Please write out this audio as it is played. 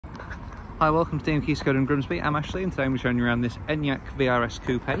Hi, welcome to DMK Skoda in Grimsby. I'm Ashley and today I'm showing you around this Enyaq vRS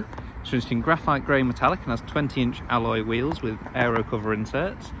Coupe. It's finished in graphite grey metallic and has 20-inch alloy wheels with aero cover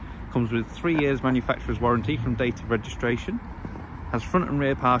inserts. Comes with 3 years manufacturer's warranty from date of registration. Has front and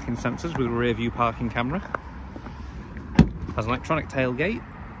rear parking sensors with a rear view parking camera. Has an electronic tailgate.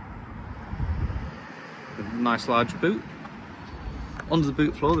 With a nice large boot. Under the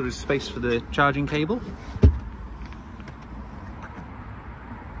boot floor there is space for the charging cable.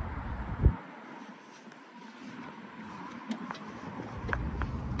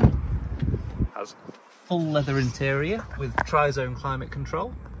 Has full leather interior with tri-zone climate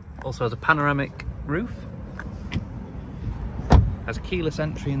control. Also has a panoramic roof. Has a keyless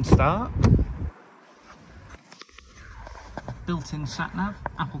entry and start. Built-in sat-nav,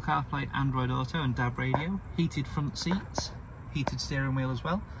 Apple CarPlay, Android Auto and DAB radio. Heated front seats, heated steering wheel as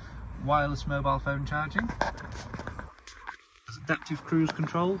well. Wireless mobile phone charging. Has adaptive cruise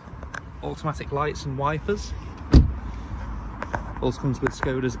control, automatic lights and wipers. Also comes with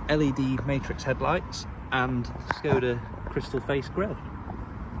Skoda's LED matrix headlights and Skoda crystal face grille.